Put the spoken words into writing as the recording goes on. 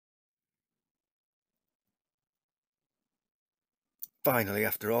Finally,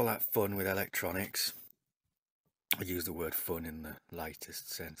 after all that fun with electronics, I use the word fun in the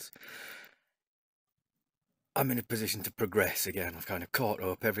lightest sense, I'm in a position to progress again. I've kind of caught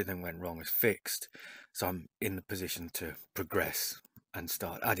up, everything went wrong is fixed, so I'm in the position to progress and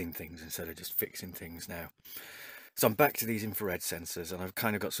start adding things instead of just fixing things now. So I'm back to these infrared sensors, and I've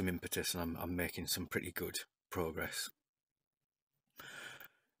kind of got some impetus, and I'm making some pretty good progress.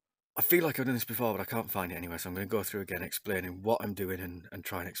 I feel like I've done this before, but I can't find it anywhere, so I'm going to go through again explaining what I'm doing and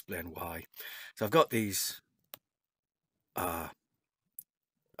try and explain why. So I've got these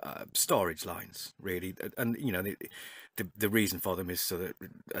storage lines, really, and you know, the reason for them is so that,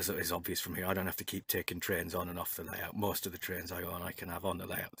 as is obvious from here, I don't have to keep taking trains on and off the layout. Most of the trains I own I can have on the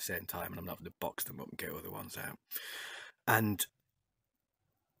layout at the same time, and I'm not having to box them up and get other ones out. And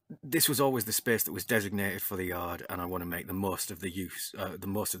this was always the space that was designated for the yard, and I want to make the most of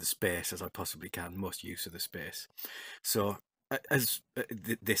the space as I possibly can, most use of the space. So as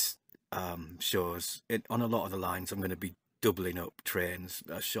this shows, on a lot of the lines I'm going to be doubling up trains,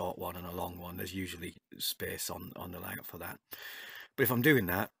 a short one and a long one. There's usually space on the layout for that. But if I'm doing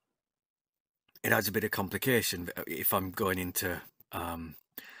that, it adds a bit of complication if I'm going into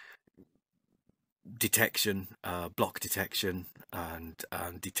detection, block detection, and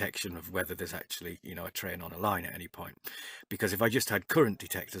detection of whether there's actually, you know, a train on a line at any point. Because if I just had current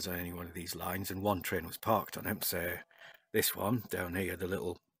detectors on any one of these lines and one train was parked on it, say this one down here, the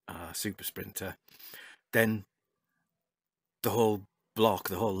little Super Sprinter, then the whole block,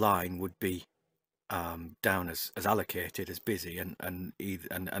 the whole line would be down as allocated, as busy, and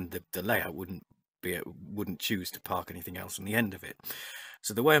the layout wouldn't choose to park anything else on the end of it.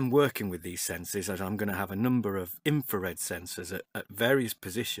 So the way I'm working with these sensors is I'm going to have a number of infrared sensors at various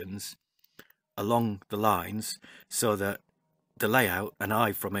positions along the lines, so that the layout, and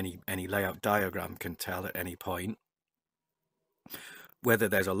I from any layout diagram can tell at any point whether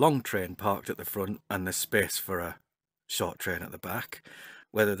there's a long train parked at the front and there's space for a short train at the back,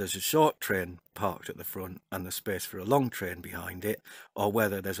 whether there's a short train parked at the front and the space for a long train behind it, or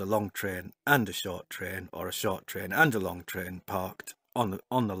whether there's a long train and a short train, or a short train and a long train parked on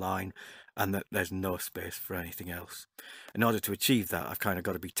the line, and that there's no space for anything else. In order to achieve that, I've kind of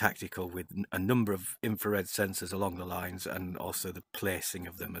got to be tactical with a number of infrared sensors along the lines, and also the placing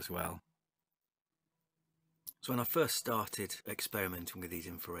of them as well. So when I first started experimenting with these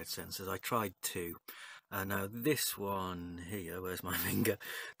infrared sensors, I tried two. Now this one here, where's my finger?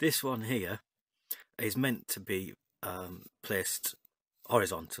 This one here is meant to be placed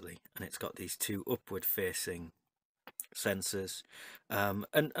horizontally, and it's got these two upward facing sensors, and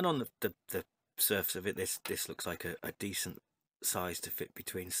on the surface of it, this looks like a decent size to fit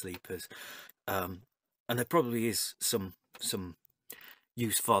between sleepers, and there probably is some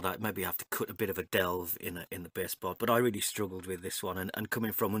use for that. Maybe I have to cut a bit of a delve in the baseboard, but I really struggled with this one, and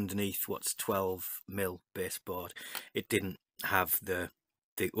coming from underneath what's 12mm baseboard, it didn't have the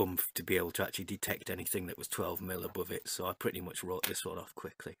oomph to be able to actually detect anything that was 12mm above it, so I pretty much wrote this one off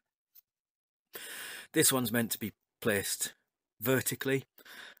quickly. This one's meant to be placed vertically,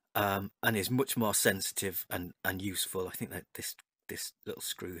 and is much more sensitive and useful. I think that this little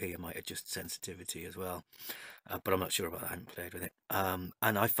screw here might adjust sensitivity as well, but I'm not sure about that. I haven't played with it,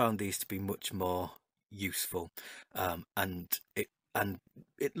 and I found these to be much more useful, and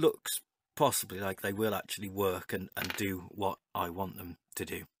it looks possibly like they will actually work and do what I want them to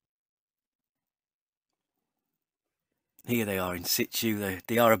do. Here they are in situ.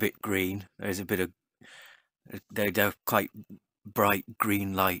 They are a bit green. There's a bit of, they're quite bright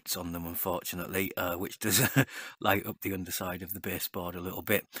green lights on them, unfortunately, which does light up the underside of the baseboard a little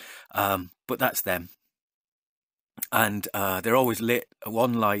bit, but that's them. And they're always lit.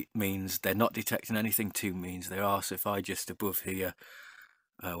 One light means they're not detecting anything, two means they are. So if I just above here,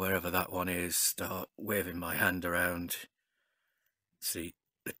 wherever that one is, start waving my hand around, see,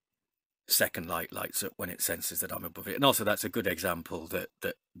 the second light lights up when it senses that I'm above it. And also that's a good example that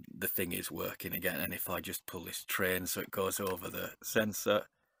the thing is working again. And if I just pull this train so it goes over the sensor,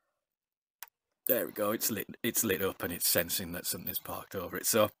 there we go, it's lit up and it's sensing that something's parked over it.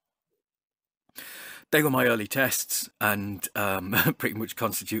 So they were my early tests, and pretty much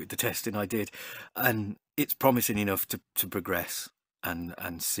constituted the testing I did, and it's promising enough to progress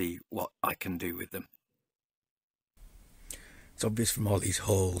and see what I can do with them. It's obvious from all these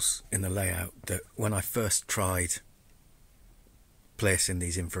holes in the layout that when I first tried placing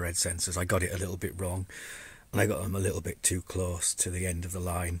these infrared sensors, I got it a little bit wrong, and I got them a little bit too close to the end of the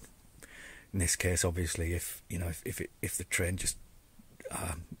line. In this case, obviously, if the train just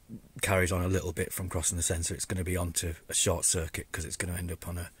carries on a little bit from crossing the sensor, it's going to be onto a short circuit, because it's going to end up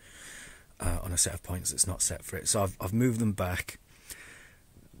on a set of points that's not set for it. So I've moved them back,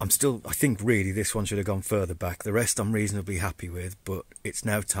 I think really this one should have gone further back. The rest I'm reasonably happy with, but it's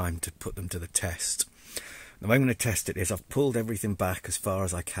now time to put them to the test. The way I'm going to test it is I've pulled everything back as far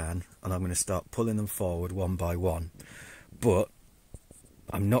as I can, and I'm going to start pulling them forward one by one. But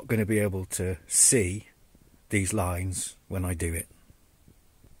I'm not going to be able to see these lines when I do it.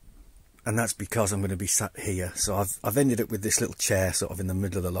 And that's because I'm going to be sat here. So I've ended up with this little chair sort of in the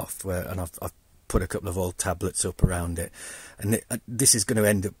middle of the loft and I've put a couple of old tablets up around it. And this is going to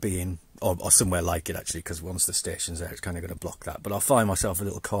end up being, or somewhere like it actually, because once the station's there, it's kind of going to block that. But I'll find myself a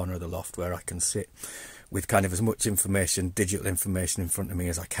little corner of the loft where I can sit with kind of as much information, digital information in front of me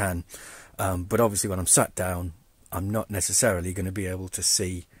as I can. But obviously when I'm sat down, I'm not necessarily going to be able to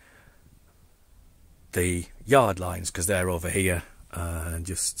see the yard lines because they're over here and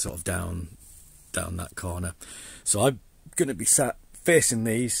just sort of down that corner. So I'm going to be sat facing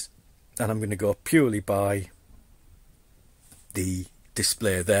these, and I'm going to go purely by the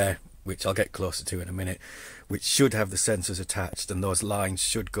display there, which I'll get closer to in a minute, which should have the sensors attached, and those lines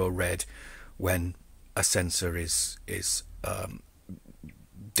should go red when a sensor is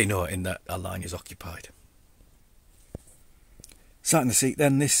denoting that a line is occupied. Sat in the seat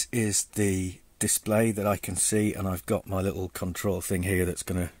then, this is the display that I can see, and I've got my little control thing here that's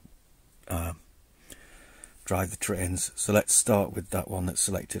going to drive the trains. So let's start with that one that's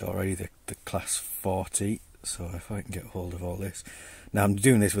selected already, the class 40. So if I can get hold of all this. Now I'm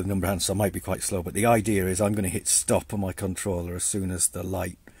doing this with a number hand, so I might be quite slow, but the idea is I'm going to hit stop on my controller as soon as the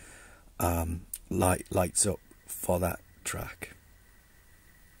light lights up for that track.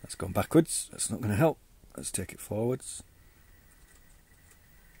 That's gone backwards, that's not going to help. Let's take it forwards.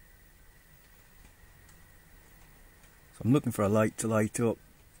 So I'm looking for a light to light up.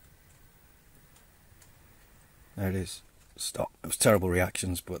 There it is. Stop. It was terrible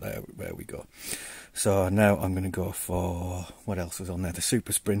reactions, but there we go. So now I'm going to go for, what else was on there? The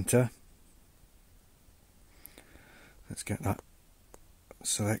Super Sprinter. Let's get that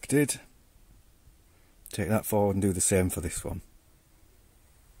selected. Take that forward and do the same for this one.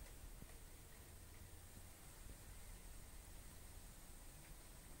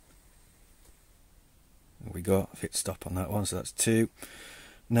 There we go. I've hit stop on that one, so that's 2.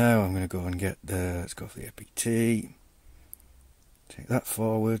 Now I'm going to go and get let's go for the APT. Take that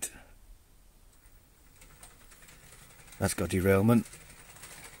forward. That's got derailment,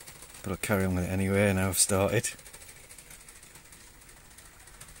 but I'll carry on with it anyway. Now I've started.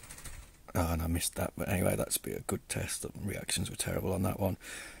 Oh, and I missed that, but anyway, that's been a good test. The reactions were terrible on that one.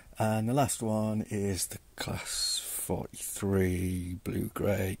 And the last one is the class 43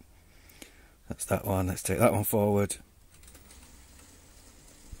 blue-grey. That's that one. Let's take that one forward.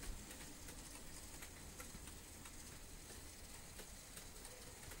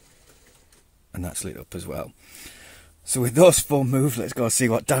 And that's lit up as well. So with those 4 moves, let's go see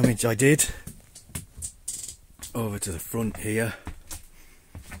what damage I did. Over to the front here.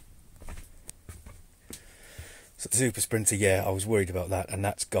 So the Super Sprinter, yeah, I was worried about that, and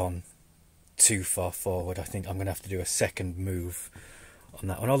that's gone too far forward. I think I'm going to have to do a second move on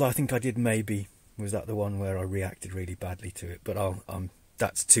that one. Although I think I did maybe, was that the one where I reacted really badly to it? But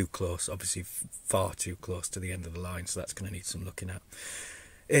that's too close, obviously far too close to the end of the line, so that's going to need some looking at.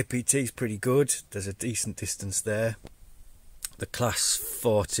 APT is pretty good. There's a decent distance there. The class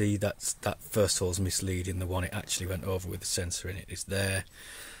 40, that first hole's misleading. The one it actually went over with the sensor in it is there.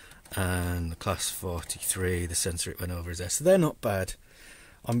 And the class 43, the sensor it went over is there. So they're not bad.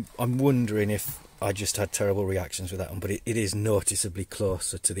 I'm wondering if I just had terrible reactions with that one, but it is noticeably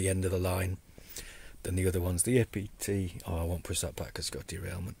closer to the end of the line than the other ones. The APT, oh, I won't push that back because it's got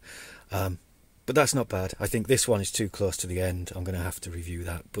derailment. But that's not bad. I think this one is too close to the end. I'm going to have to review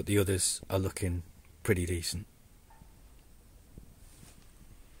that. But the others are looking pretty decent.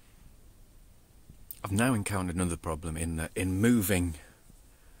 I've now encountered another problem in that in moving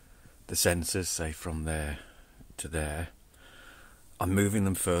the sensors, say from there to there, I'm moving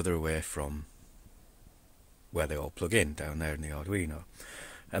them further away from where they all plug in, down there in the Arduino.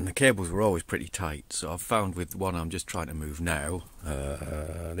 And the cables were always pretty tight. So I've found with one I'm just trying to move now,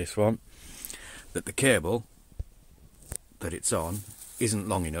 this one, that the cable that it's on isn't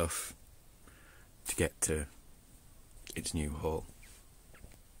long enough to get to its new hole.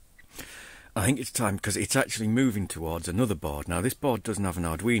 I think it's time, because it's actually moving towards another board. Now this board doesn't have an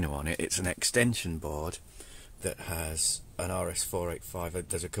Arduino on it, it's an extension board that has an RS485.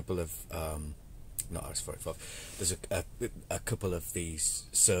 There's a couple of, not RS485, there's a couple of these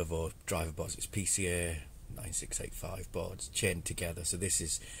servo driver boards. It's PCA 9685 boards chained together. So this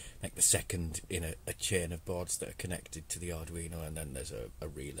is like the second in a chain of boards that are connected to the Arduino, and then there's a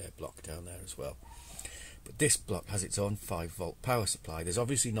relay block down there as well. But this block has its own 5-volt power supply. There's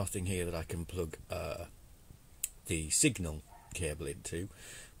obviously nothing here that I can plug the signal cable into,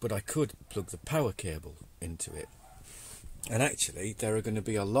 but I could plug the power cable into it. And actually there are going to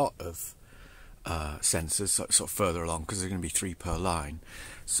be a lot of sensors sort of further along, because there's going to be 3 per line.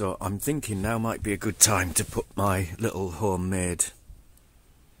 So I'm thinking now might be a good time to put my little homemade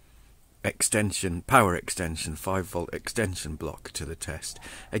power extension 5-volt extension block to the test.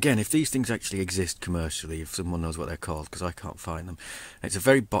 Again, if these things actually exist commercially, if someone knows what they're called, because I can't find them. It's a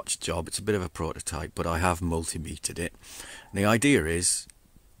very botched job, it's a bit of a prototype, but I have multimetered it. And the idea is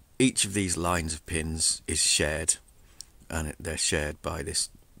each of these lines of pins is shared, and they're shared by this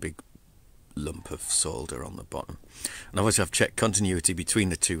big lump of solder on the bottom. And obviously I've checked continuity between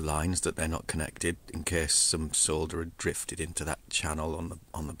the 2 lines, that they're not connected, in case some solder had drifted into that channel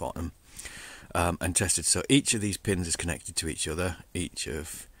on the bottom, and tested. So each of these pins is connected to each other, each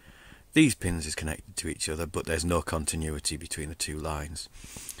of these pins is connected to each other, but there's no continuity between the 2 lines.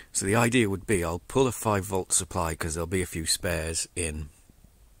 So the idea would be I'll pull a 5-volt supply, because there'll be a few spares in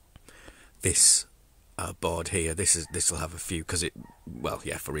this board here. This will have a few, because it, well,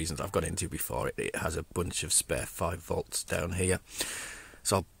 yeah, for reasons I've got into before, it has a bunch of spare 5 volts down here.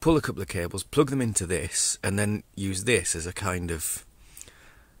 So I'll pull a couple of cables, plug them into this, and then use this as a kind of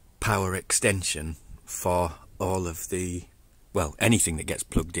power extension for all of the, well, anything that gets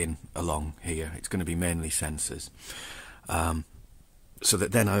plugged in along here. It's going to be mainly sensors, so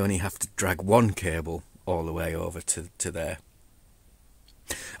that then I only have to drag one cable all the way over to there.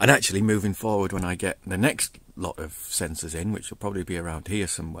 And actually moving forward, when I get the next lot of sensors in, which will probably be around here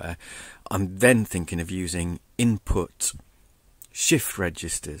somewhere, I'm then thinking of using input shift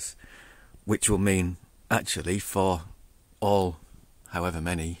registers, which will mean actually for all, however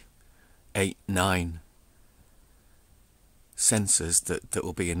many, 8, 9 sensors that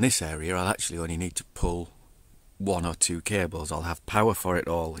will be in this area, I'll actually only need to pull 1 or 2 cables. I'll have power for it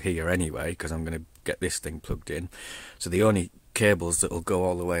all here anyway, because I'm going to get this thing plugged in. So the only cables that will go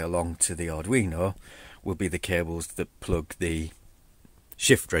all the way along to the Arduino will be the cables that plug the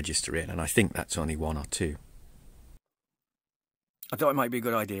shift register in, and I think that's only 1 or 2. I thought it might be a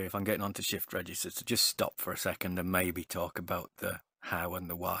good idea, if I'm getting onto shift registers, to just stop for a second and maybe talk about the how and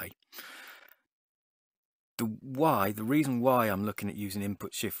the why. The reason why I'm looking at using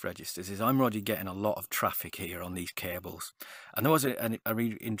input shift registers is I'm already getting a lot of traffic here on these cables. And there was a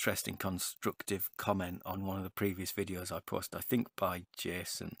really interesting constructive comment on one of the previous videos I posted, I think by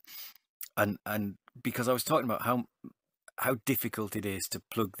Jason, and because I was talking about how difficult it is to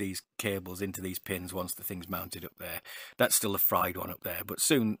plug these cables into these pins once the thing's mounted up there. That's still a fried one up there, but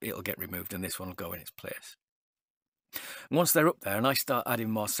soon it'll get removed and this one will go in its place. And once they're up there and I start adding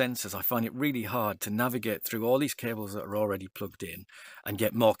more sensors, I find it really hard to navigate through all these cables that are already plugged in and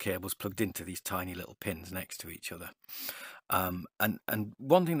get more cables plugged into these tiny little pins next to each other. And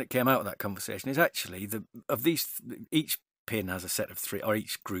one thing that came out of that conversation is actually each pin has a set of 3, or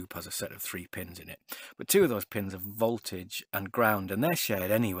each group has a set of 3 pins in it, but 2 of those pins are voltage and ground, and they're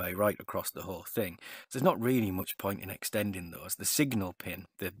shared anyway right across the whole thing, so there's not really much point in extending those. The signal pin,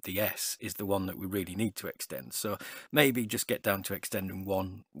 the S, is the one that we really need to extend, so maybe just get down to extending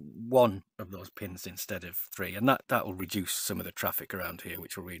one of those pins instead of 3, and that will reduce some of the traffic around here,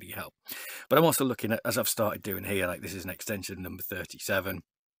 which will really help. But I'm also looking at, as I've started doing here, like this is an extension number 37,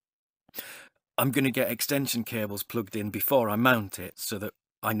 I'm going to get extension cables plugged in before I mount it, so that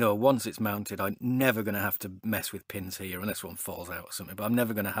I know once it's mounted, I'm never going to have to mess with pins here unless one falls out or something, but I'm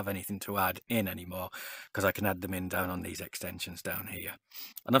never going to have anything to add in anymore, because I can add them in down on these extensions down here.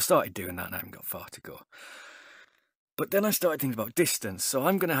 And I've started doing that and I haven't got far to go. But then I started thinking about distance, so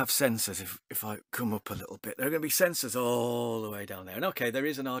I'm going to have sensors. If I come up a little bit, there are going to be sensors all the way down there. And okay, there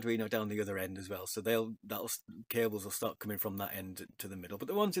is an Arduino down the other end as well, so cables will start coming from that end to the middle. But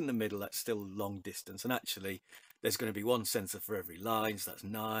the ones in the middle, that's still long distance. And actually, there's going to be 1 sensor for every line, so that's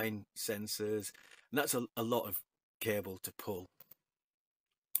 9 sensors. And that's a lot of cable to pull.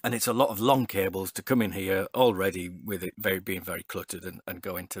 And it's a lot of long cables to come in here already, with it being very cluttered and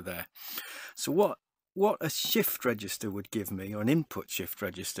go into there. So what a shift register would give me, or an input shift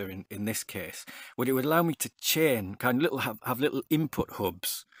register in this case, it would allow me to chain, kind of have little input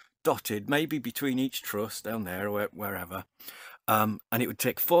hubs dotted maybe between each truss down there or wherever, and it would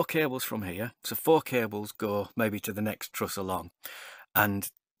take 4 cables from here, so 4 cables go maybe to the next truss along,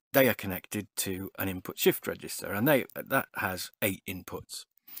 and they are connected to an input shift register, and that has 8 inputs.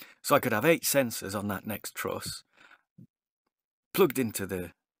 So I could have 8 sensors on that next truss plugged into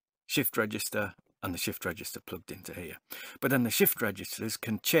the shift register, and the shift register plugged into here. But then the shift registers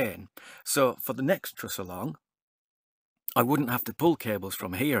can chain. So for the next truss along, I wouldn't have to pull cables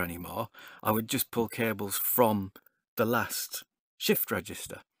from here anymore. I would just pull cables from the last shift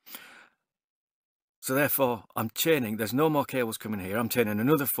register. So therefore, I'm chaining, there's no more cables coming here. I'm chaining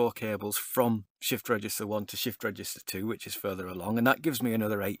another 4 cables from shift register 1 to shift register 2, which is further along. And that gives me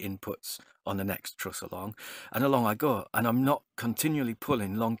another 8 inputs on the next truss along. And along I go. And I'm not continually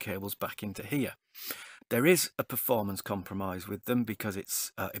pulling long cables back into here. There is a performance compromise with them because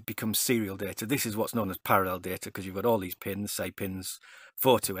it becomes serial data. This is what's known as parallel data, because you've got all these pins, say pins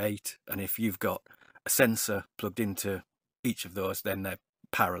 4 to 8. And if you've got a sensor plugged into each of those, then they're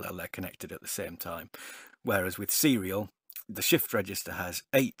parallel, they're connected at the same time. Whereas with serial, the shift register has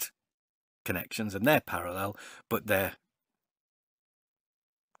 8 connections and they're parallel, but they're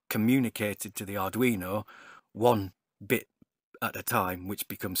communicated to the Arduino 1 bit at a time, which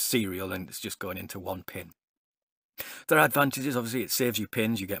becomes serial, and it's just going into 1 pin. There are advantages. Obviously it saves you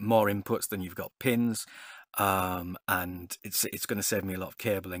pins, you get more inputs than you've got pins, and it's going to save me a lot of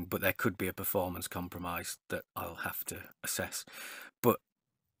cabling, but there could be a performance compromise that I'll have to assess. But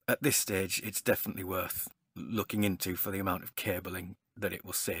at this stage, it's definitely worth looking into for the amount of cabling that it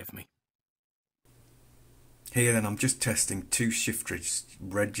will save me. Here then, I'm just testing 2 shift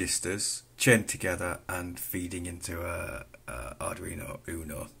registers chained together and feeding into a Arduino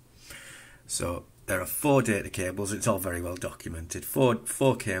Uno. So there are 4 data cables. It's all very well documented.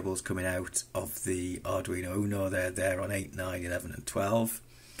 Four cables coming out of the Arduino Uno. They're there on 8, 9, 11 and 12,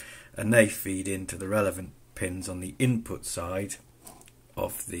 and they feed into the relevant pins on the input side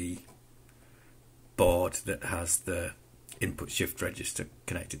of the board that has the input shift register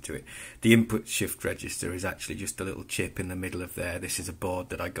connected to it. The input shift register is actually just a little chip in the middle of there. This is a board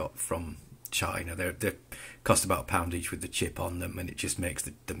that I got from China. They cost about £1 each with the chip on them, and it just makes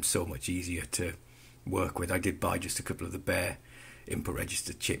them so much easier to work with. I did buy just a couple of the bare input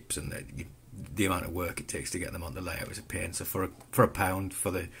register chips, and the amount of work it takes to get them on the layout is a pain. So for £1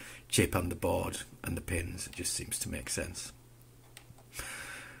 for the chip and the board and the pins, it just seems to make sense.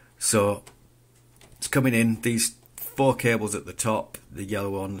 So it's coming in. These 4 cables at the top, the yellow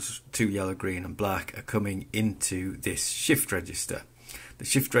ones, 2 yellow, green and black, are coming into this shift register. The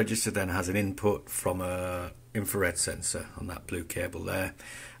shift register then has an input from a infrared sensor on that blue cable there,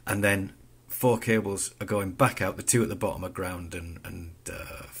 and then 4 cables are going back out. The 2 at the bottom are ground and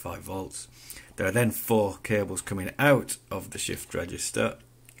 5 volts. There are then 4 cables coming out of the shift register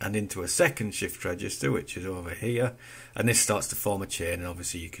and into a second shift register, which is over here, and this starts to form a chain, and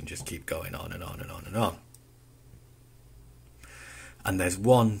obviously you can just keep going on and on and on and on. And there's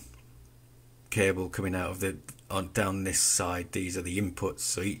 1 cable coming out of down this side. These are the inputs,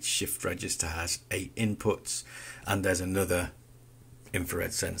 so each shift register has 8 inputs, and there's another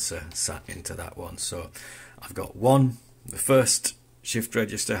infrared sensor sat into that one. So I've got the first shift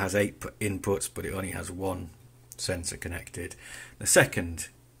register has 8 inputs, but it only has 1 sensor connected. The second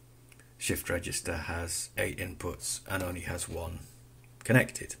shift register has 8 inputs and only has 1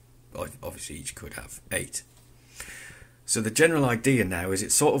 connected. Obviously each could have 8. So the general idea now is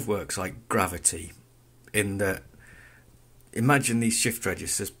it sort of works like gravity, in that imagine these shift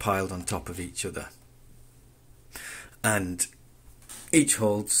registers piled on top of each other, and each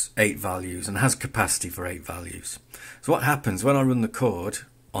holds 8 values and has capacity for 8 values. So what happens when I run the code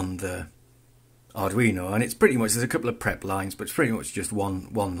on the Arduino, and it's pretty much, there's a couple of prep lines, but it's pretty much just one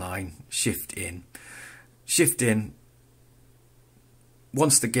line, shift in. Shift in,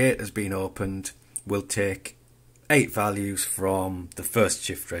 once the gate has been opened, will take 8 values from the first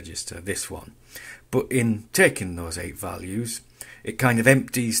shift register, this one. But in taking those 8 values, it kind of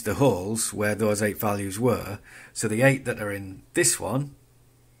empties the holes where those 8 values were, so the 8 that are in this one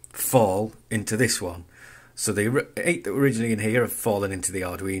fall into this one. So the 8 that were originally in here have fallen into the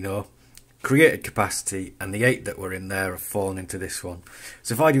Arduino, created capacity, and the 8 that were in there have fallen into this one.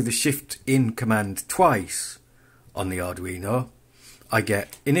 So if I do the shift in command twice on the Arduino, I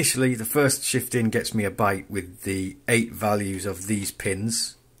get, initially the first shift in gets me a byte with the 8 values of these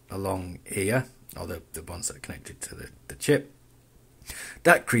pins along here, or the ones that are connected to the chip.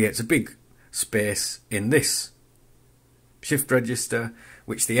 That creates a big space in this shift register,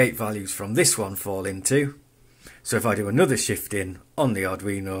 which the 8 values from this one fall into. So if I do another shift in on the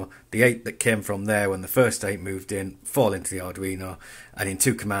Arduino, the 8 that came from there when the first 8 moved in fall into the Arduino, and in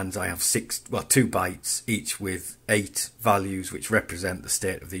 2 commands I have 2 bytes, each with 8 values which represent the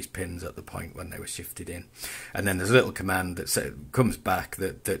state of these pins at the point when they were shifted in. And then there's a little command that comes back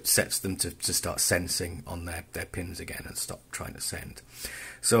that sets them to start sensing on their pins again and stop trying to send.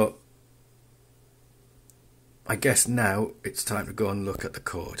 So I guess now it's time to go and look at the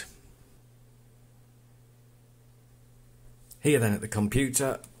code. Here then at the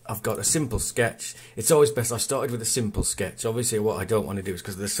computer, I've got a simple sketch. It's always best, I started with a simple sketch. Obviously what I don't want to do is,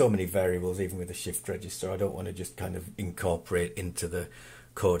 because there's so many variables even with the shift register, I don't want to just kind of incorporate into the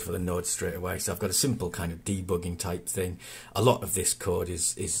code for the node straight away. So I've got a simple kind of debugging type thing. A lot of this code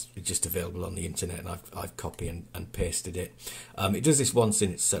is just available on the internet, and I've copied and pasted it. It does this once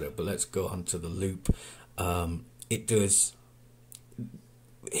in its setup, but let's go on to the loop. It does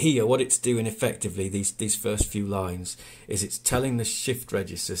here, what it's doing effectively, these first few lines, is it's telling the shift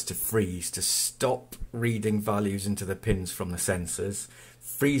registers to freeze, to stop reading values into the pins from the sensors,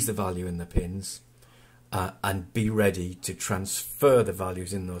 freeze the value in the pins, and be ready to transfer the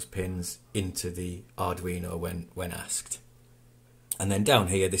values in those pins into the Arduino when asked. And then down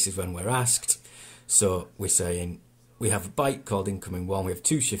here, this is when we're asked. So we're saying we have a byte called incoming 1. We have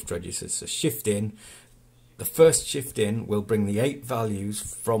 2 shift registers. So shift in. The first shift in will bring the 8 values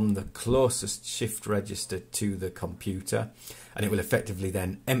from the closest shift register to the computer, and it will effectively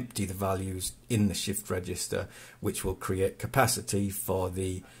then empty the values in the shift register, which will create capacity for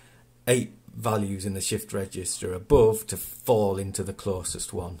the 8 values in the shift register above to fall into the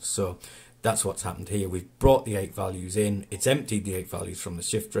closest one. So that's what's happened here. We've brought the 8 values in, it's emptied the 8 values from the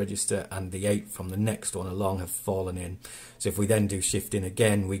shift register, and the 8 from the next one along have fallen in. So if we then do shift in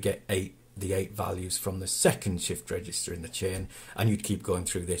again, we get the 8 values from the second shift register in the chain, and you'd keep going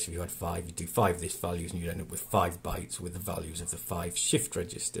through this. If you had 5, you'd do 5 of these values, and you'd end up with 5 bytes with the values of the 5 shift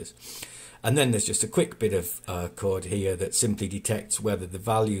registers. And then there's just a quick bit of code here that simply detects whether the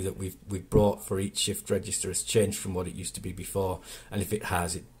value that we've brought for each shift register has changed from what it used to be before, and if it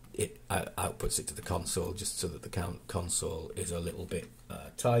has, it outputs it to the console, just so that the console is a little bit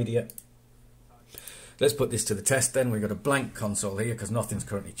tidier. Let's put this to the test then. We've got a blank console here because nothing's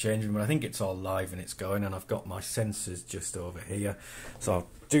currently changing, but I think it's all live and it's going, and I've got my sensors just over here. So I'll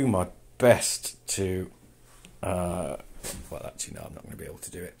do my best to, well actually no, I'm not going to be able to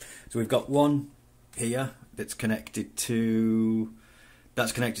do it. So we've got one here that's connected to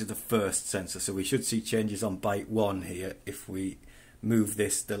the first sensor. So we should see changes on byte 1 here. If we move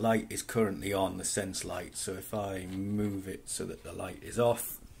this, the light is currently on, the sense light. So if I move it so that the light is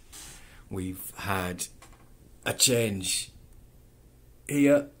off, we've had a change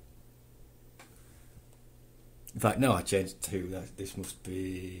here. In fact, no, I changed 2. This must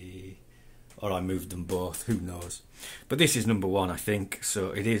be, or I moved them both, who knows. But this is number 1, I think.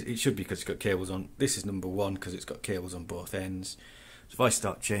 So it should be because it's got cables on. This is number 1 because it's got cables on both ends. So if I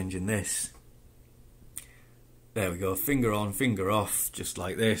start changing this, there we go, finger on, finger off, just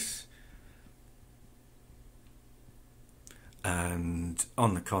like this. And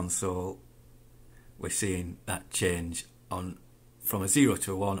on the console, we're seeing that change on from a 0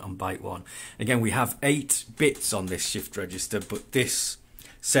 to a 1 on byte 1. Again, we have 8 bits on this shift register, but this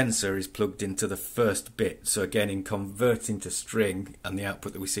sensor is plugged into the first bit. So again, in converting to string and the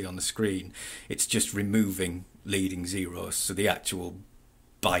output that we see on the screen, it's just removing leading zeros. So the actual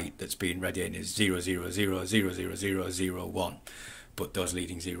byte that's being read in is 000000001, but those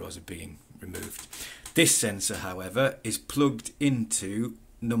leading zeros are being removed. This sensor, however, is plugged into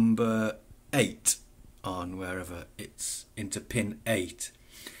number 8 on wherever it's into pin 8.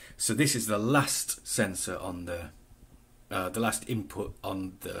 So this is the last sensor on the last input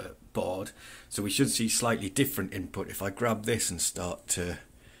on the board. So we should see slightly different input. If I grab this and start to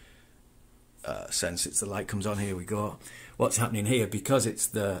sense it, the light comes on. Here we go. What's happening here, because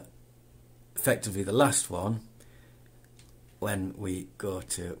it's effectively the last one, when we go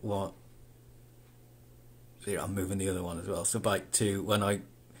to what? Here, I'm moving the other one as well. So byte 2,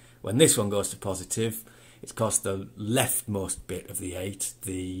 when this one goes to positive, it's cost the leftmost bit of the 8,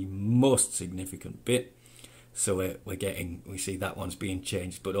 the most significant bit. So we see that one's being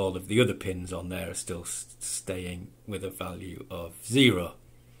changed, but all of the other pins on there are still staying with a value of 0.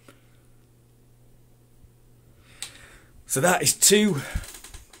 So that is 2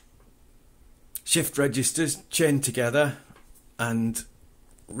 shift registers chained together and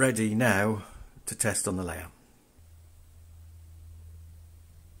ready now to test on the layout.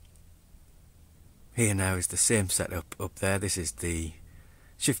 Here now is the same setup up there. This is the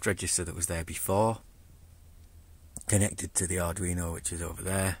shift register that was there before, connected to the Arduino, which is over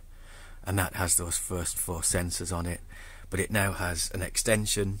there, and that has those first 4 sensors on it, but it now has an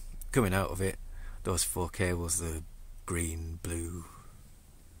extension coming out of it, those 4 cables, the green, blue,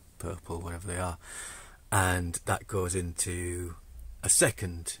 purple, whatever they are, and that goes into a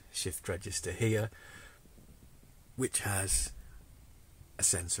second shift register here, which has a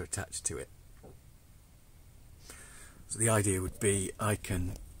sensor attached to it. So the idea would be I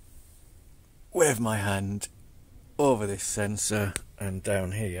can wave my hand over this sensor, and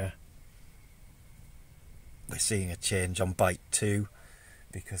down here we're seeing a change on byte 2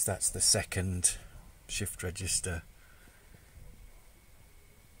 because that's the second shift register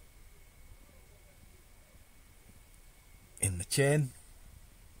in the chain.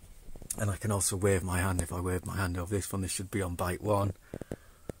 And I can also wave my hand. If I wave my hand over this one, this should be on byte 1.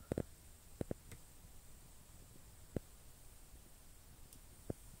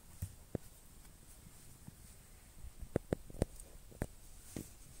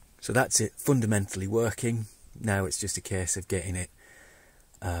 So that's it fundamentally working. Now it's just a case of getting it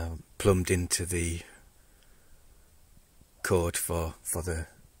plumbed into the code for the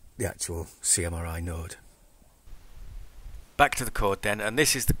actual CMRI node. Back to the code then, and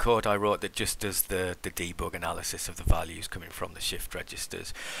this is the code I wrote that just does the debug analysis of the values coming from the shift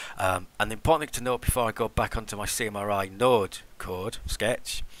registers. And the important thing to note before I go back onto my CMRI node code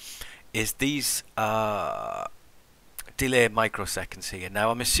sketch is these delay microseconds here.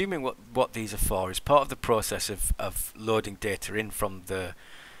 Now I'm assuming what these are for is part of the process of loading data in from the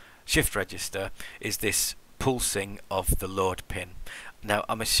shift register is this pulsing of the load pin. Now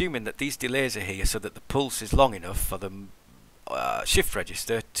I'm assuming that these delays are here so that the pulse is long enough for the shift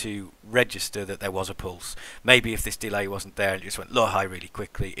register to register that there was a pulse. Maybe if this delay wasn't there and it just went low high really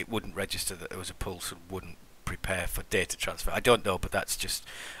quickly, it wouldn't register that there was a pulse and wouldn't prepare for data transfer. I don't know, but that's just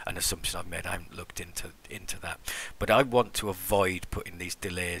an assumption I've made. I haven't looked into that. But I want to avoid putting these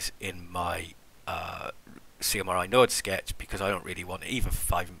delays in my CMRI node sketch because I don't really want it, even for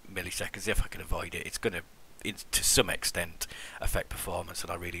 5 milliseconds. If I can avoid it, it's going to to some extent affect performance, and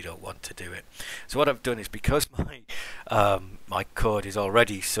I really don't want to do it. So what I've done is, because my code is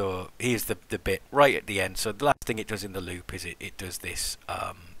already, so here's the bit right at the end, so the last thing it does in the loop is it does this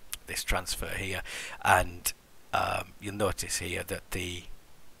this transfer here, and you'll notice here that the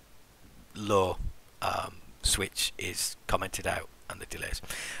low switch is commented out and the delays.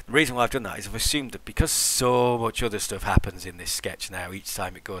 The reason why I've done that is I've assumed that because so much other stuff happens in this sketch now each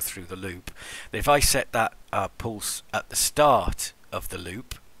time it goes through the loop, that if I set that pulse at the start of the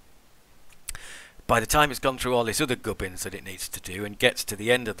loop, by the time it's gone through all these other gubbins that it needs to do and gets to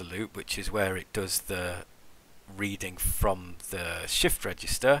the end of the loop, which is where it does the reading from the shift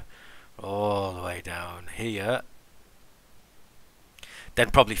register all the way down here, then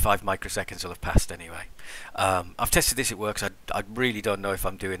probably 5 microseconds will have passed anyway. I've tested this, it works. I really don't know if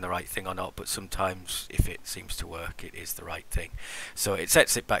I'm doing the right thing or not, but sometimes if it seems to work, it is the right thing. So it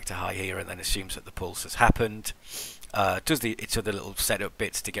sets it back to high here and then assumes that the pulse has happened. Does its other little setup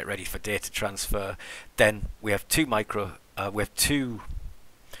bits to get ready for data transfer. Then we have two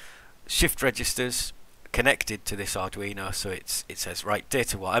shift registers connected to this Arduino, so it says right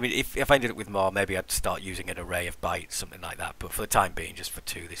data 1. I mean, if I ended up with more, maybe I'd start using an array of bytes, something like that, but for the time being, just for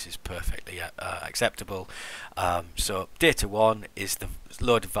 2, this is perfectly acceptable. So data 1 is the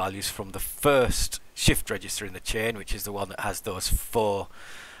load of values from the first shift register in the chain, which is the one that has those 4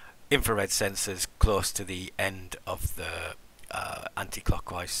 infrared sensors close to the end of the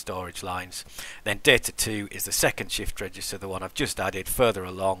anti-clockwise storage lines. Then data 2 is the second shift register, the one I've just added further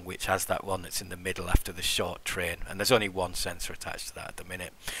along, which has that one that's in the middle after the short train, and there's only one sensor attached to that at the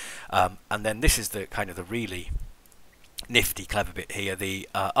minute. And then this is the kind of the really nifty clever bit here. The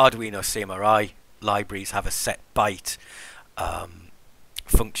Arduino CMRI libraries have a set byte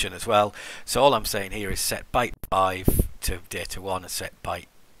function as well, so all I'm saying here is set byte 5 to data 1 and set byte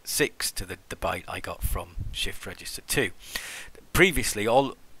 6 to the byte I got from shift register 2. Previously,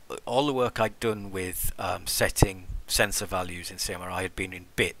 all the work I'd done with setting sensor values in CMRI had been in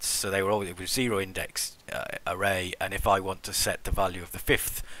bits, so they were always, it was 0 index array, and if I want to set the value of the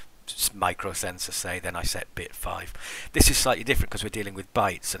 5th micro sensor, say, then I set bit 5. This is slightly different because we're dealing with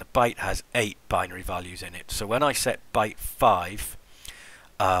bytes, and a byte has 8 binary values in it. So when I set byte 5,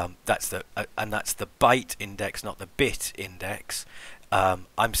 that's the byte index, not the bit index.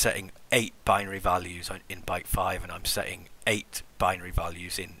 I'm setting 8 binary values in byte 5, and I'm setting 8 binary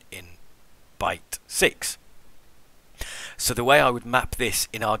values in byte 6. So the way I would map this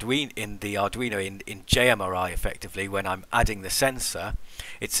in Arduino, in JMRI, effectively, when I'm adding the sensor,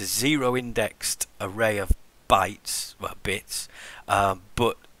 it's a 0 indexed array of bytes, well, bits,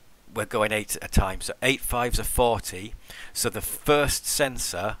 but we're going 8 at a time. So 8 5s are 40. So the first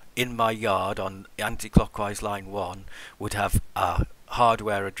sensor in my yard on anti-clockwise line 1 would have a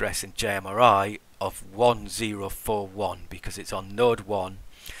hardware address in JMRI of 1041 because it's on node 1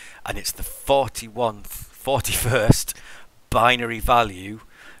 and it's the 41st binary value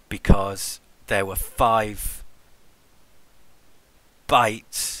because there were 5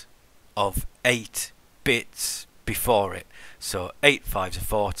 bytes of 8 bits before it. So 8 5s are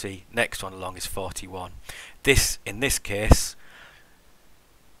 40, next one along is 41. This, in this case,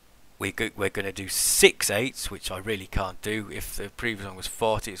 we're going to do 6 8s, which I really can't do. If the previous one was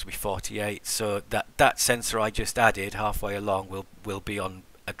 40, it will be 48. So that sensor I just added halfway along will be on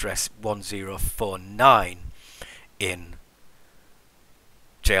address 1049 in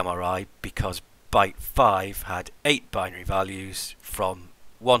JMRI, because byte 5 had 8 binary values from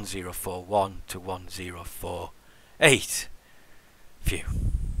 1041 to 1048. Phew.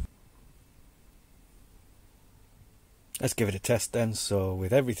 Let's give it a test then. So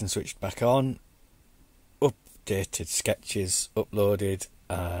with everything switched back on, updated sketches uploaded,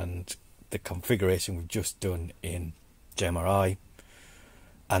 and the configuration we've just done in JMRI,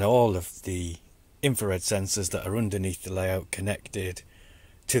 and all of the infrared sensors that are underneath the layout connected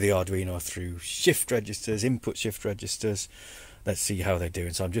to the Arduino through shift registers, input shift registers. Let's see how they're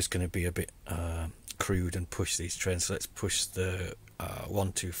doing. So I'm just going to be a bit crude and push these trains. So let's push the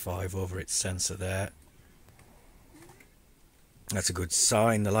 125 over its sensor there. That's a good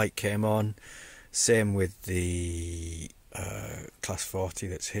sign. The light came on. Same with the class 40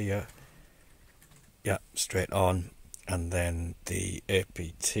 that's here. Yeah, straight on. And then the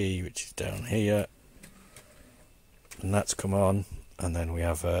APT, which is down here, and that's come on. And then we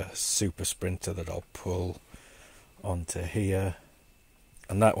have a super sprinter that I'll pull onto here,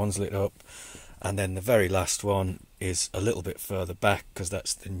 and that one's lit up. And then the very last one is a little bit further back, because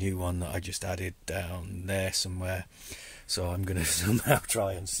that's the new one that I just added down there somewhere. So I'm going to somehow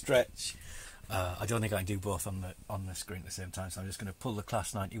try and stretch. I don't think I can do both on the screen at the same time, so I'm just going to pull the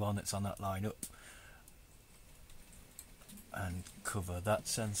class 91 that's on that line up and cover that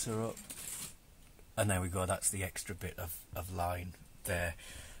sensor up. And there we go, that's the extra bit of line there.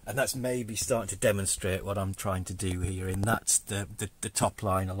 And that's maybe starting to demonstrate what I'm trying to do here, and that's the top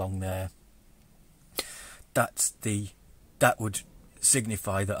line along there. That would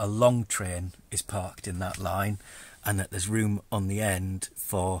signify that a long train is parked in that line, and that there's room on the end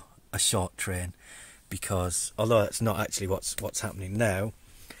for a short train, because although that's not actually what's happening now,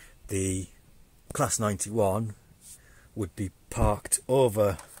 the class 91 would be parked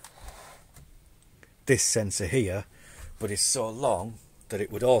over this sensor here, but it's so long that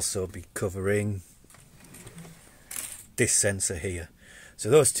it would also be covering this sensor here. So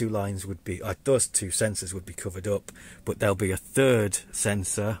those two lines would be, those two sensors would be covered up, but there'll be a third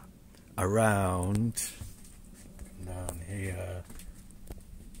sensor around down here.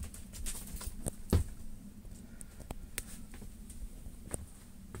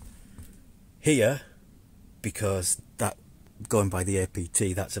 Here, because that, going by the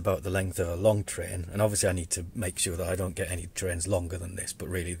APT, that's about the length of a long train, and obviously I need to make sure that I don't get any trains longer than this, but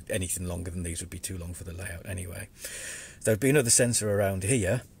really anything longer than these would be too long for the layout anyway. There'd be another sensor around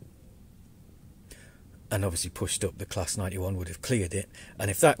here, and obviously pushed up the class 91 would have cleared it,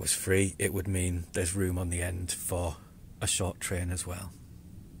 and if that was free, it would mean there's room on the end for a short train as well.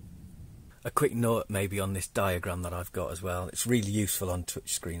 A quick note maybe on this diagram that I've got as well. It's really useful on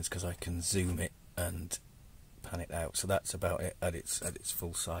touch screens because I can zoom it and pan it out. So that's about it at its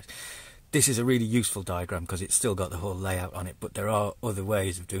full size. This is a really useful diagram because it's still got the whole layout on it, but there are other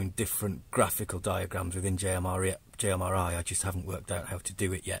ways of doing different graphical diagrams within JMRI. I just haven't worked out how to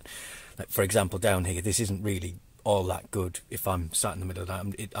do it yet. Like for example, down here, this isn't really all that good. If I'm sat in the middle of that,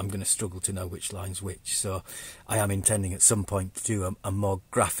 I'm going to struggle to know which line's which. So I am intending at some point to do a more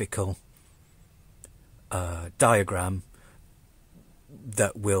graphical diagram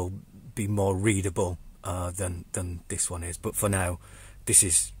that will be more readable than this one is. But for now, this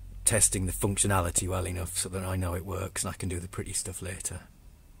is testing the functionality well enough so that I know it works and I can do the pretty stuff later.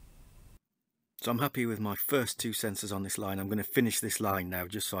 So I'm happy with my first two sensors on this line. I'm going to finish this line now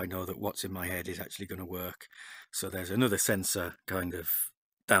just so I know that what's in my head is actually going to work. So there's another sensor kind of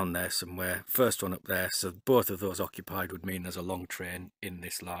down there somewhere, first one up there, so both of those occupied would mean there's a long train in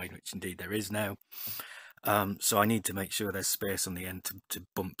this line, which indeed there is now. So I need to make sure there's space on the end to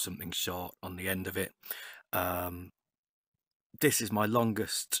bump something short on the end of it. This is my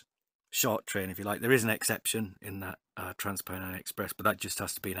longest short train, if you like. There is an exception in that TransPennine Express, but that just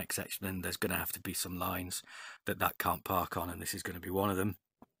has to be an exception, and there's going to have to be some lines that can't park on, and this is going to be one of them.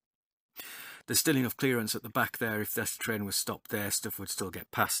 There's still enough clearance at the back there. If this train was stopped there, stuff would still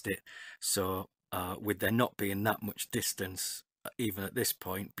get past it. So with there not being that much distance, even at this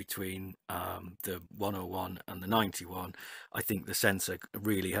point, between the 101 and the 91, I think the sensor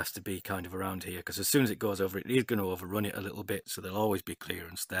really has to be kind of around here, because as soon as it goes over, it is going to overrun it a little bit, so there'll always be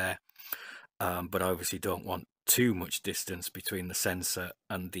clearance there. But I obviously don't want too much distance between the sensor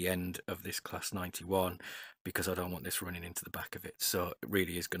and the end of this class 91, because I don't want this running into the back of it. So it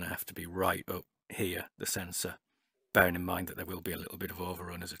really is going to have to be right up here, the sensor, bearing in mind that there will be a little bit of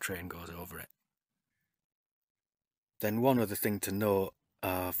overrun as a train goes over it. Then one other thing to note,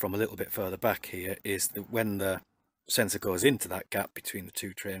 from a little bit further back here is that when the sensor goes into that gap between the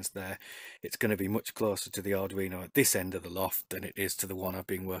two trains there, it's going to be much closer to the Arduino at this end of the loft than it is to the one I've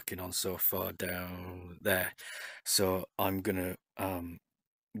been working on so far down there. So I'm going to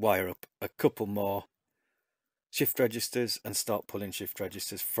wire up a couple more shift registers and start pulling shift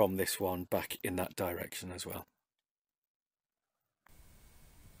registers from this one back in that direction as well.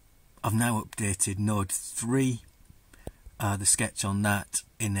 I've now updated node 3, the sketch on that,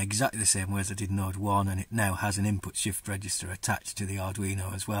 in exactly the same way as I did node 1, and it now has an input shift register attached to the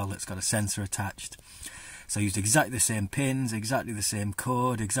Arduino as well that's got a sensor attached. So I used exactly the same pins, exactly the same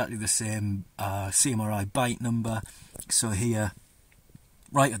code, exactly the same CMRI byte number. So here,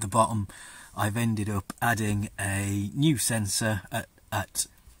 right at the bottom, I've ended up adding a new sensor at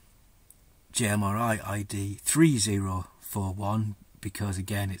JMRI ID 3041, because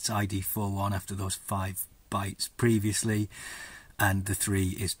again it's ID 41 after those 5 bytes previously, and the 3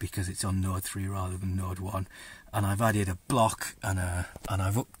 is because it's on node 3 rather than node 1. And I've added a block and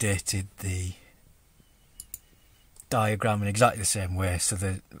I've updated the diagram in exactly the same way, so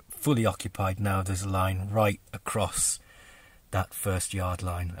they're fully occupied now. There's a line right across that first yard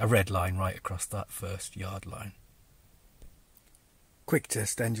line, a red line right across that first yard line. Quick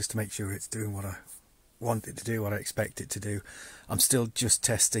test then, just to make sure it's doing what I want it to do, what I expect it to do. I'm still just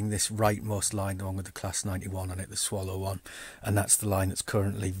testing this rightmost line along with the class 91 on it, the swallow one, and that's the line that's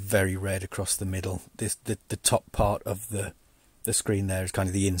currently very red across the middle. The top part of the screen there is kind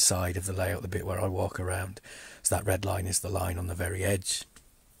of the inside of the layout, the bit where I walk around. So that red line is the line on the very edge.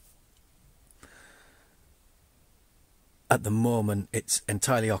 At the moment it's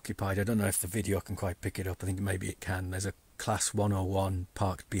entirely occupied. I don't know if the video can quite pick it up. I think maybe it can. There's a class 101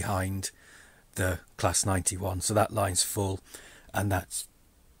 parked behind the class 91, so that line's full and that's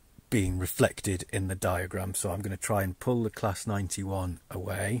being reflected in the diagram. So I'm going to try and pull the class 91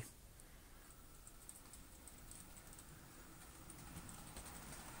 away.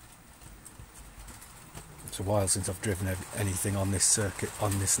 It's a while since I've driven anything on this circuit,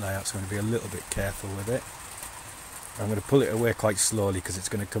 on this layout, so I'm going to be a little bit careful with it. I'm going to pull it away quite slowly because it's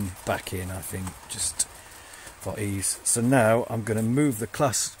going to come back in, I think, just for ease. So now I'm going to move the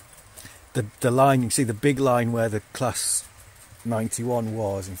class, the line, you can see the big line where the class 91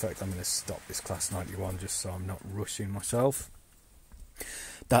 was. In fact, I'm going to stop this class 91 just so I'm not rushing myself.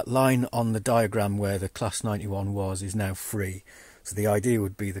 That line on the diagram where the class 91 was is now free. So the idea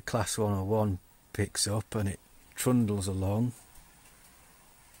would be the class 101 picks up and it trundles along.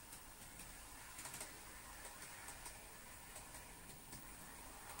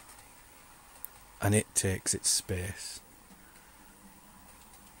 And it takes its space.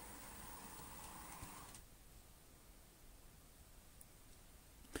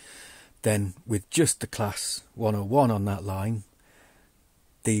 Then with just the class 101 on that line,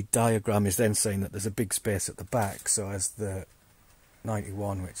 the diagram is then saying that there's a big space at the back. So as the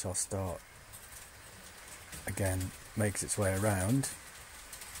 91, which I'll start again, makes its way around,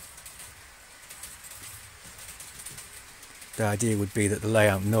 the idea would be that the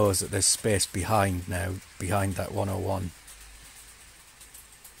layout knows that there's space behind now, behind that 101.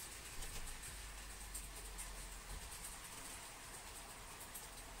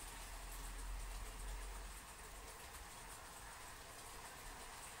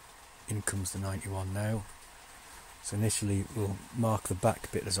 In comes the 91 now. So initially we'll mark the back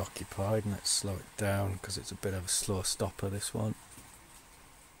bit as occupied, and let's slow it down because it's a bit of a slow stopper, this one.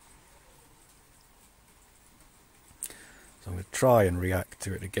 So I'm going to try and react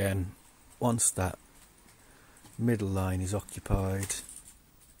to it again once that middle line is occupied.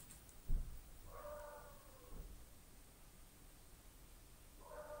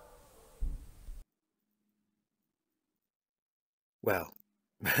 Well,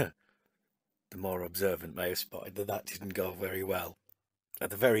 the more observant may have spotted that that didn't go very well. At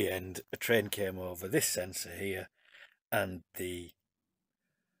the very end, a train came over this sensor here, and the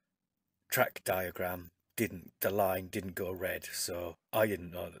track diagram the line didn't go red, so I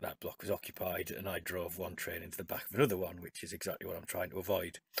didn't know that that block was occupied, and I drove one train into the back of another one, which is exactly what I'm trying to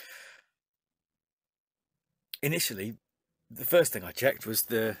avoid. Initially, the first thing I checked was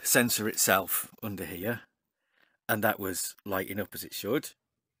the sensor itself under here, and that was lighting up as it should.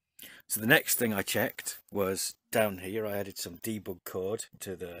 So the next thing I checked was down here. I added some debug code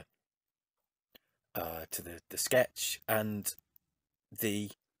to the sketch, and the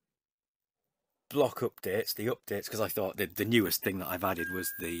block updates, because I thought the newest thing that I've added was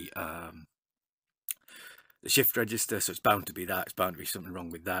the shift register, so it's bound to be that. It's bound to be something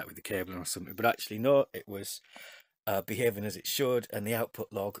wrong with that, with the cabling or something. But actually, no, it was behaving as it should, and the output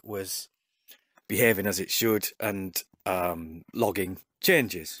log was behaving as it should, and logging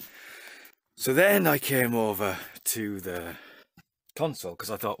changes. So then I came over to the console because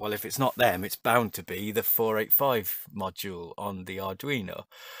I thought, well, if it's not them, it's bound to be the 485 module on the Arduino.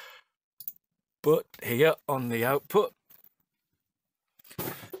 But here on the output,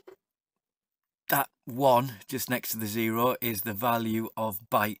 that 1 just next to the 0 is the value of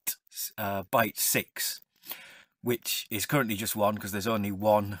byte 6, which is currently just 1 because there's only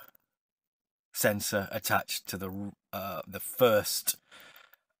one sensor attached to the first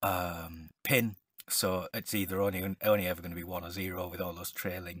pin. So it's either only ever going to be 1 or 0 with all those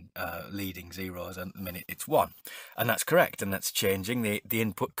trailing leading zeros, and at the minute it's 1. And that's correct, and that's changing. The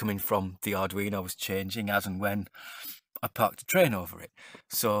input coming from the Arduino was changing as and when I parked a train over it.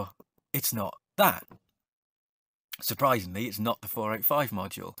 So it's not that. Surprisingly, it's not the 485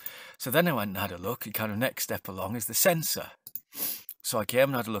 module. So then I went and had a look. The kind of next step along is the sensor. So I came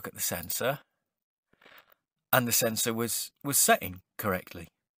and had a look at the sensor, and the sensor was setting correctly.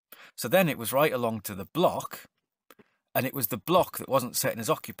 So then it was right along to the block, and it was the block that wasn't setting as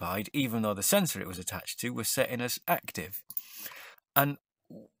occupied, even though the sensor it was attached to was setting as active. And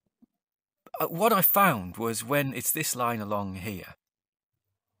what I found was, when it's this line along here,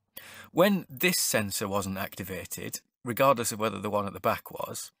 when this sensor wasn't activated, regardless of whether the one at the back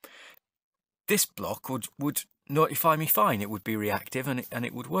was, this block would notify me fine. It would be reactive and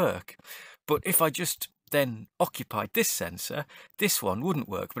it would work. But if I just then occupied this sensor, this one wouldn't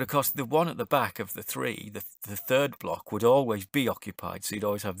work. But of course, the one at the back of the three, the third block, would always be occupied. So you'd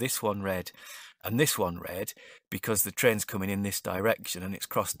always have this one red and this one red, because the train's coming in this direction and it's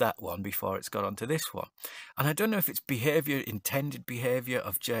crossed that one before it's got onto this one. And I don't know if it's intended behavior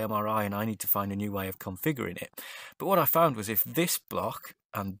of JMRI, and I need to find a new way of configuring it. But what I found was, if this block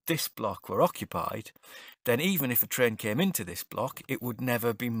and this block were occupied, then even if a train came into this block, it would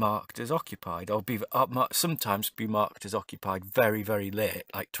never be marked as occupied, or sometimes be marked as occupied very, very late,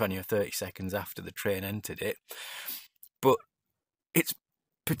 like 20 or 30 seconds after the train entered it. But it's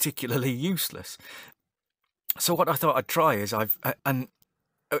particularly useless. So what I thought I'd try is, I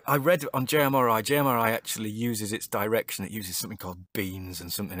read on JMRI actually uses its direction. It uses something called beans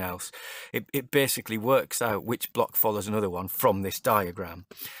and something else. It basically works out which block follows another one from this diagram.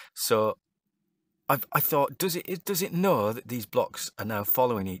 So I thought, does it know that these blocks are now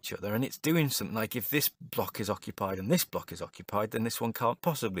following each other? And it's doing something like, if this block is occupied and this block is occupied, then this one can't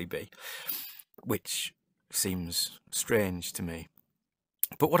possibly be, which seems strange to me.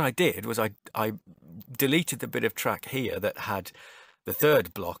 But what I did was I deleted the bit of track here that had the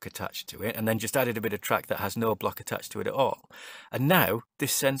third block attached to it, and then just added a bit of track that has no block attached to it at all. And now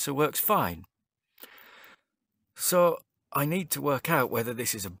this sensor works fine. So I need to work out whether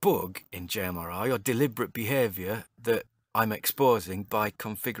this is a bug in JMRI or deliberate behavior that I'm exposing by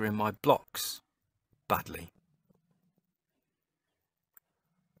configuring my blocks badly.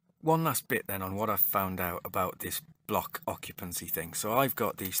 One last bit then on what I've found out about this block occupancy thing. So I've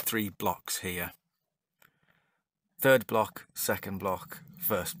got these 3 blocks here. Third block, second block,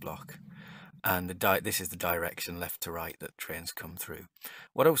 first block. And this is the direction left to right that trains come through.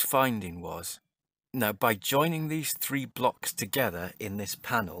 What I was finding was, now by joining these 3 blocks together in this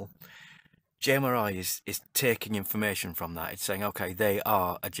panel, JMRI is taking information from that. It's saying, okay, they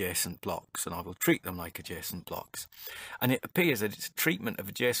are adjacent blocks, and I will treat them like adjacent blocks. And it appears that its treatment of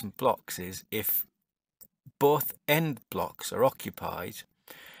adjacent blocks is, if both end blocks are occupied,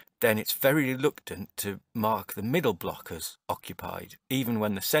 then it's very reluctant to mark the middle block as occupied, even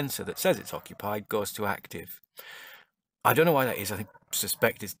when the sensor that says it's occupied goes to active. I don't know why that is. I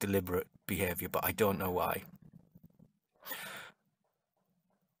suspect it's deliberate behavior, but I don't know why.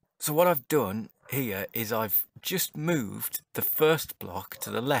 So what I've done here is I've just moved the first block to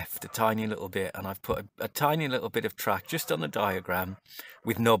the left a tiny little bit, and I've put a tiny little bit of track just on the diagram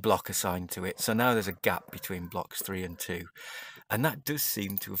with no block assigned to it. So now there's a gap between blocks 3 and 2. And that does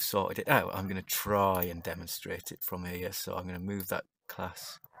seem to have sorted it out. I'm going to try and demonstrate it from here. So I'm going to move that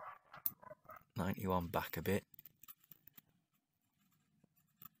class 91 back a bit.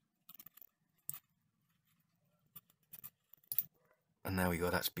 And there we go,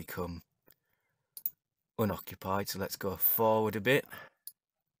 that's become unoccupied. So let's go forward a bit.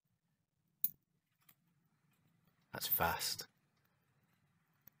 That's fast.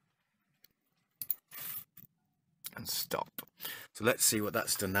 And stop. So let's see what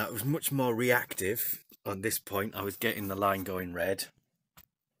that's done now. It was much more reactive on this point. I was getting the line going red.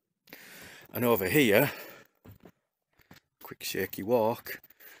 And over here, quick shaky walk,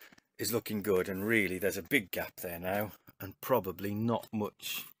 is looking good. And really, there's a big gap there now, and probably not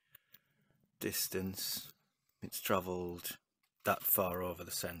much distance. It's travelled that far over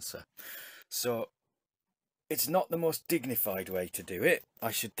the sensor. So it's not the most dignified way to do it.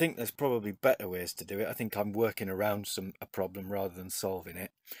 I should think there's probably better ways to do it. I think I'm working around a problem rather than solving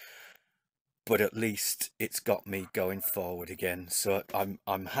it. But at least it's got me going forward again. So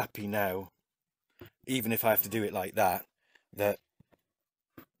I'm happy now, even if I have to do it like that, that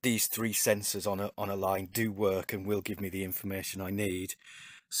these 3 sensors on a line do work and will give me the information I need.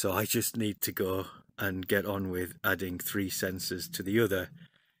 So I just need to go and get on with adding 3 sensors to the other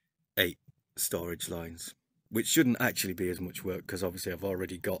 8 storage lines, which shouldn't actually be as much work, because obviously I've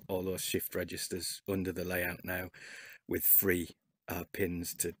already got all those shift registers under the layout now with 3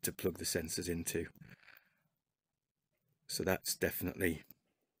 pins to plug the sensors into. So that's definitely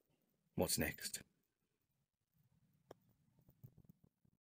what's next.